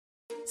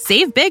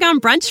Save big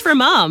on brunch for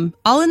mom,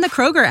 all in the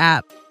Kroger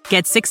app.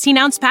 Get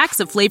 16-ounce packs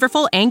of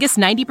flavorful Angus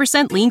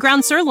 90% lean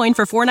ground sirloin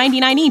for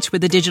 $4.99 each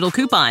with a digital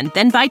coupon.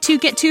 Then buy 2,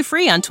 get 2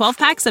 free on 12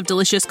 packs of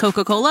delicious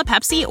Coca-Cola,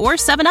 Pepsi, or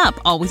 7-Up,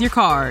 all with your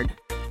card.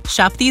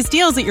 Shop these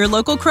deals at your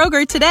local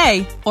Kroger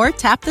today, or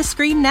tap the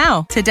screen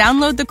now to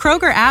download the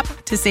Kroger app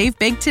to save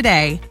big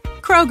today.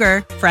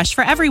 Kroger, fresh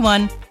for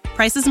everyone.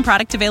 Prices and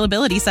product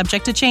availability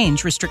subject to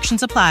change.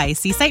 Restrictions apply.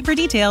 See site for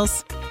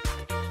details.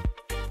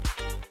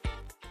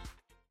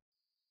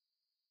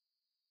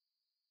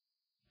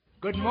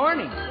 Good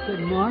morning.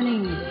 Good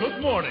morning.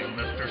 Good morning,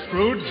 Mr.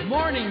 Scrooge.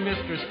 Morning,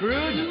 Mr.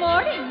 Scrooge.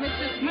 Morning,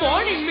 Mr. Scrooge.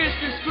 Morning,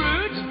 Mr.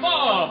 Scrooge.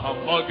 Ah,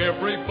 humbug,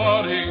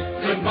 everybody.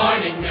 Good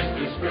morning,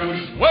 Mr.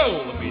 Scrooge.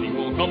 Well, the meeting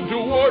will come to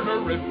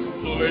order, if you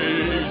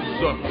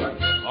please.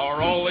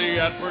 Are all the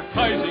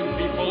advertising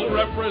people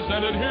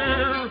represented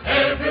here?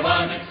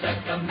 Everyone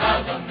except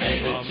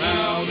Amalgamated Cheese.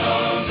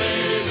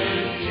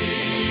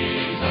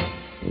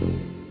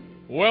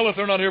 Well, if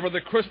they're not here for the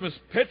Christmas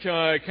pitch,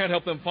 I can't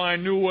help them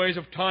find new ways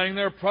of tying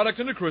their product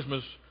into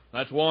Christmas.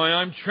 That's why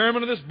I'm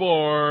chairman of this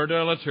board.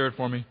 Let's hear it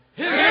for me.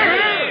 Hear,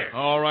 hear.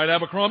 All right,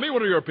 Abercrombie,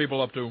 what are your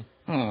people up to?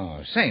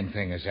 Oh, same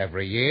thing as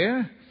every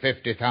year.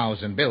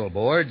 50,000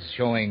 billboards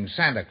showing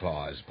Santa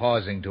Claus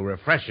pausing to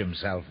refresh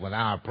himself with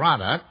our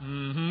product.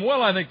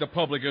 Well, I think the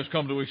public has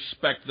come to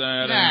expect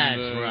that.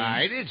 That's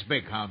right. It's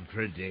become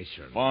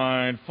tradition.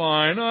 Fine.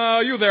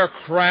 You there,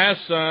 Crass.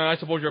 I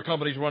suppose your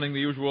company's running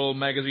the usual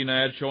magazine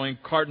ad showing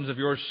cartons of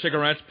your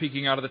cigarettes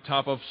peeking out of the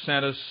top of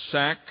Santa's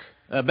sack?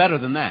 Better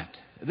than that.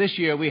 This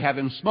year we have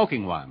him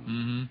smoking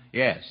one.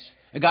 Yes.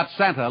 It got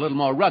Santa a little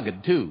more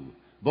rugged, too.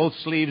 Both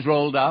sleeves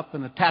rolled up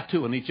and a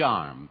tattoo on each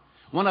arm.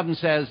 One of them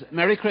says,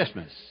 Merry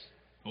Christmas.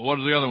 Well, what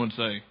does the other one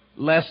say?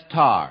 Less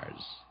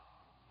tars.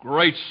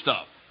 Great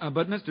stuff.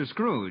 But, Mr.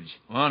 Scrooge.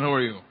 Well, who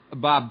are you?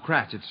 Bob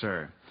Cratchit,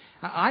 sir.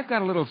 I've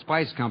got a little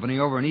spice company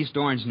over in East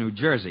Orange, New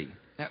Jersey.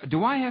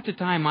 Do I have to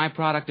tie my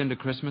product into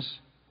Christmas?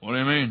 What do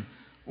you mean?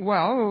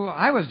 Well,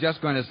 I was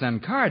just going to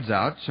send cards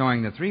out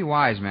showing the 3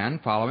 wise men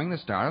following the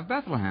Star of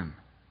Bethlehem.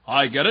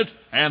 I get it.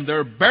 And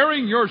they're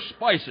bearing your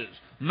spices.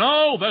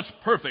 No, that's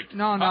perfect.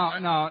 No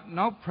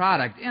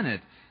product in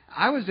it.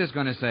 I was just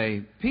going to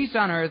say, peace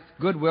on earth,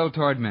 goodwill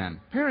toward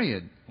men.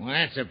 Period. Well,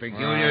 that's a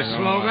peculiar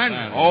slogan.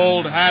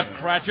 Old hat,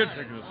 Cratchit.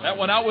 That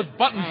went out with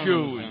button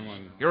shoes.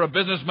 You're a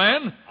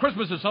businessman.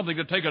 Christmas is something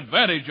to take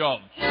advantage of.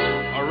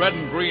 A red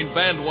and green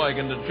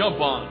bandwagon to jump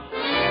on.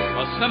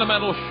 A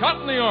sentimental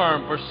shot in the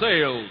arm for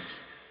sales.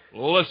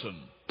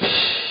 Listen.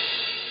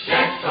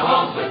 Deck the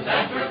halls with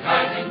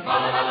advertising, fa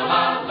la la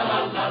la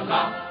la la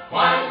la.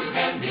 Why you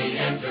can be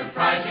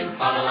enterprising, fa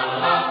la la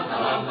la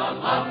la la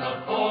la. The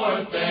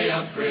 4th day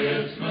of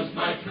Christmas,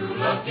 my true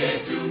love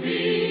gave to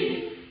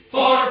me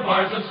 4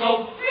 bars of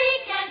soap,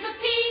 3 cans of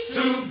peas,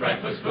 2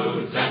 breakfast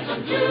foods, and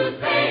some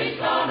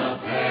toothpaste on a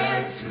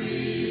pear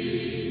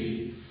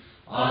tree.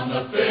 On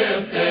the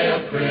 5th day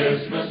of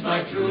Christmas,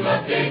 my true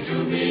love gave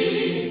to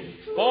me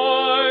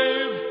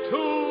 5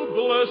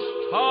 tubeless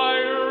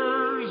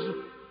tires,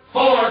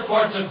 4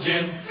 quarts of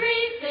gin,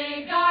 3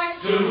 cigars,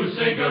 2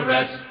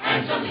 cigarettes,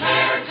 and some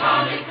hair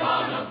tonic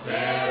on a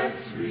pear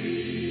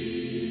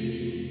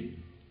tree.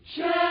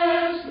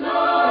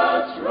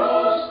 Chestnuts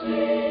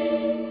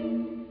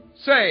roasting.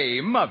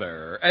 Say,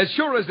 Mother, as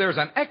sure as there's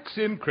an X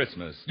in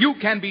Christmas, you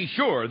can be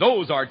sure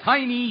those are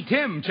Tiny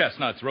Tim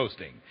chestnuts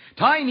roasting.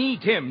 Tiny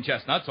Tim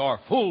chestnuts are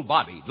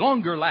full-bodied,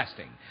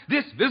 longer-lasting.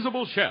 This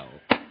visible shell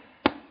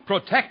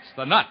protects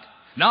the nut.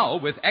 Now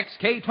with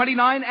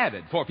XK29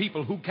 added for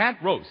people who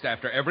can't roast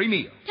after every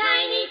meal.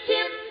 Tiny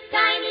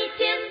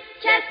Tim,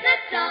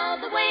 chestnuts all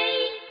the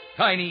way.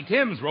 Tiny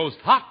Tims roast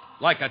hot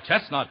like a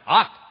chestnut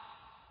hot.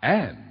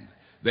 And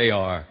they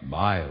are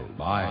mild.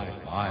 Deck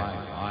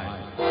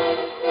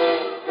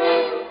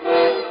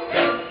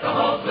the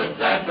halls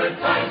with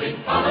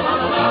advertising, fa la la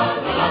la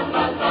la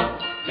la la.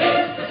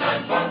 'Tis the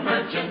time for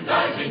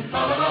merchandising, fa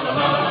la la la la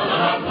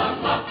la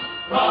la.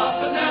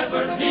 Profit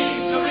never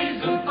needs a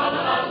reason, fa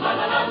la la la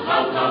la la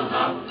la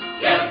la.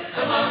 Get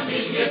the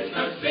money, it's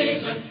the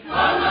season, fa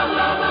la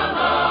la la la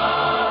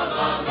la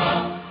la la.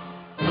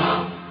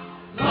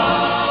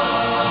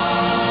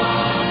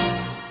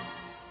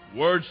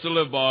 Words to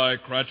live by,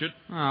 Cratchit.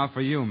 Oh,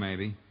 for you,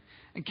 maybe.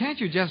 Can't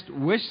you just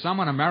wish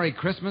someone a Merry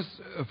Christmas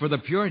for the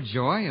pure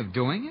joy of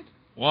doing it?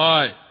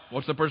 Why?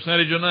 What's the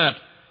percentage in that?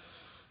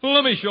 Well,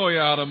 let me show you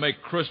how to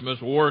make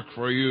Christmas work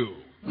for you.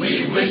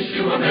 We wish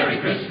you a Merry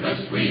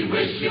Christmas. We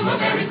wish you a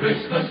Merry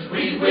Christmas.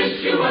 We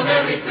wish you a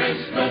Merry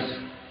Christmas.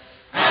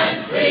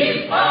 And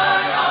please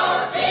buy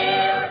our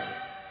beer.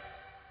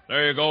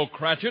 There you go,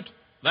 Cratchit.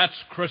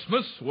 That's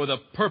Christmas with a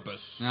purpose.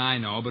 I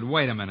know, but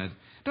wait a minute.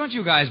 Don't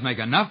you guys make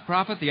enough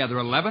profit the other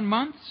 11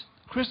 months?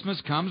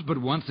 Christmas comes but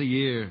once a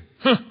year.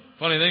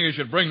 Funny thing you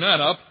should bring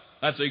that up.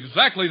 That's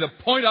exactly the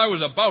point I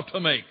was about to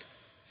make.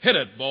 Hit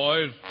it,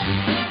 boys.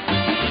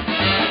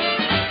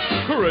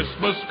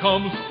 Christmas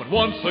comes but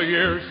once a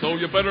year, so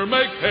you better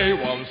make hay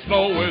while the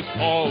snow is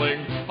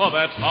falling. Oh,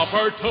 that's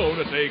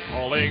opportunity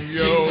calling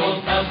you.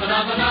 Jingle bells,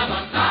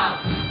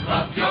 ba-da-ba-da-ba-da.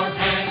 Rub your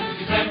hands,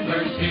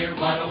 December's here. cheer.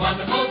 What a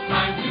wonderful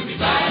time to be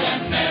glad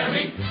and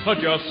merry.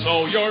 Just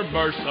so your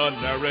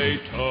mercenary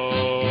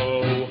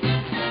toe.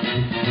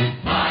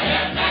 Buy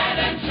an ad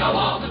and show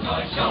all the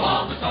toys up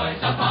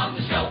on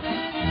the shelf.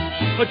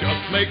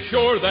 Just make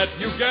sure that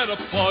you get a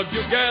plug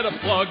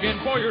in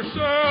for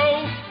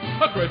yourself.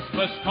 A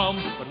Christmas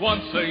comes but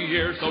once a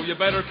year, so you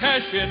better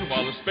cash in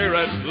while the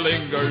spirit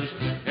lingers.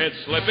 It's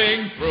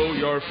slipping through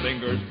your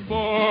fingers,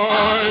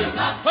 boy.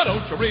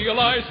 Don't you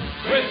realize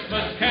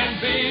Christmas can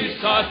be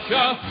such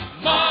a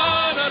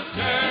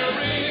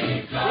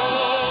monetary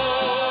joy?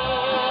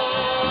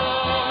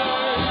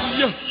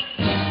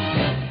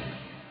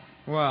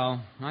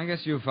 Well, I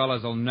guess you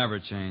fellas will never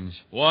change.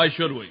 Why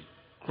should we?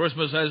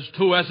 Christmas has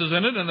 2 S's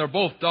in it, and they're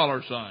both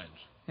dollar signs.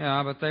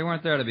 Yeah, but they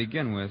weren't there to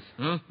begin with.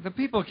 Huh? The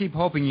people keep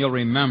hoping you'll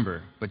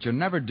remember, but you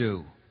never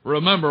do.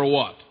 Remember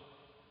what?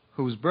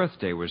 Whose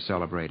birthday we're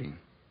celebrating.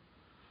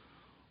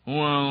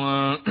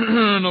 Well,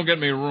 don't get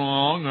me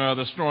wrong.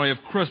 The story of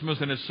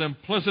Christmas in its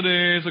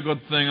simplicity is a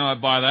good thing. I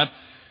buy that.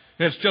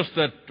 It's just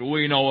that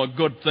we know a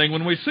good thing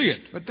when we see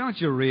it. But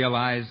don't you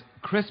realize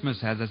Christmas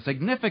has a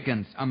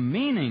significance, a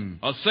meaning?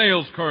 A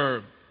sales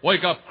curve.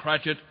 Wake up,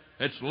 Cratchit.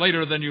 It's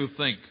later than you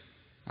think.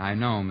 I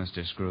know,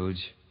 Mr.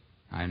 Scrooge.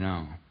 I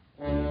know.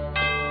 On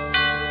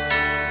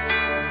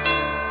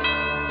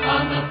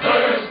the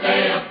first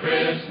day of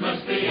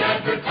Christmas, the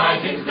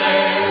advertising's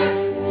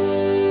there.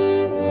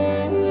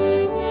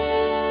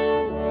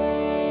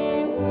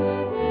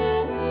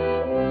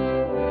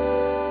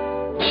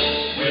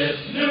 With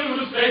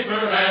newspaper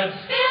ads,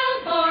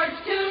 Billboards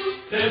too.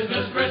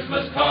 business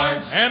Christmas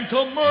cards, And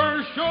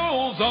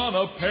commercials on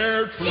a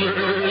pear Jingle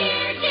tree.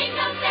 here,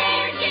 jingle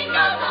there, jingle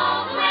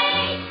all the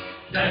way.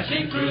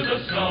 dashing through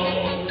the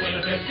snow in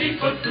a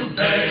 50-foot coupe.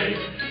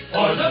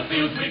 O'er the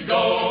fields we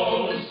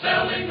go,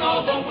 selling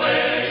all the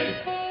way.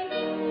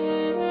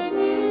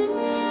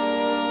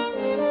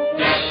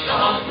 Deck the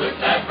halls with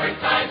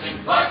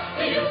advertising. What's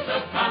the use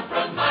of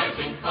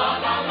compromising? La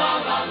la la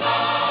la la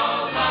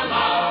la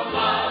la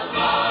la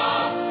la.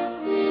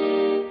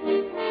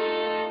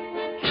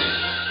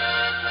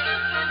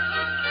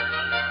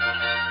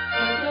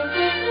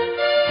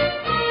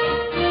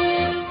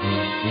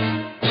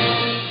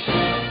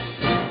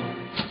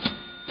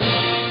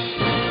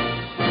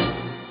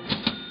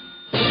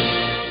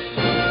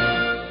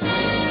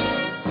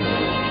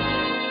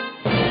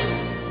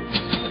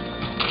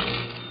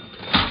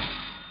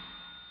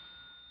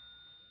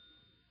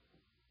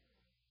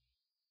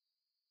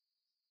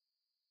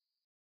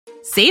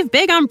 Save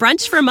big on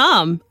brunch for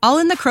mom, all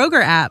in the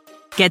Kroger app.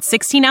 Get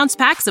 16-ounce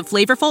packs of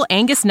flavorful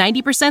Angus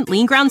 90%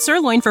 lean ground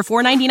sirloin for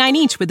 $4.99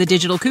 each with a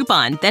digital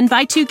coupon. Then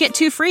buy 2, get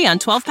 2 free on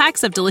 12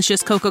 packs of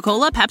delicious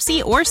Coca-Cola,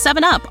 Pepsi, or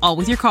 7-Up, all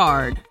with your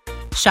card.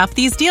 Shop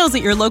these deals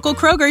at your local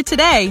Kroger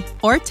today,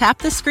 or tap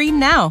the screen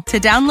now to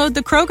download the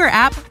Kroger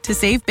app to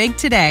save big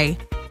today.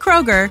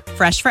 Kroger,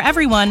 fresh for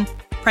everyone.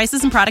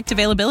 Prices and product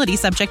availability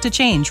subject to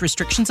change.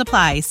 Restrictions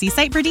apply. See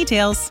site for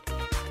details.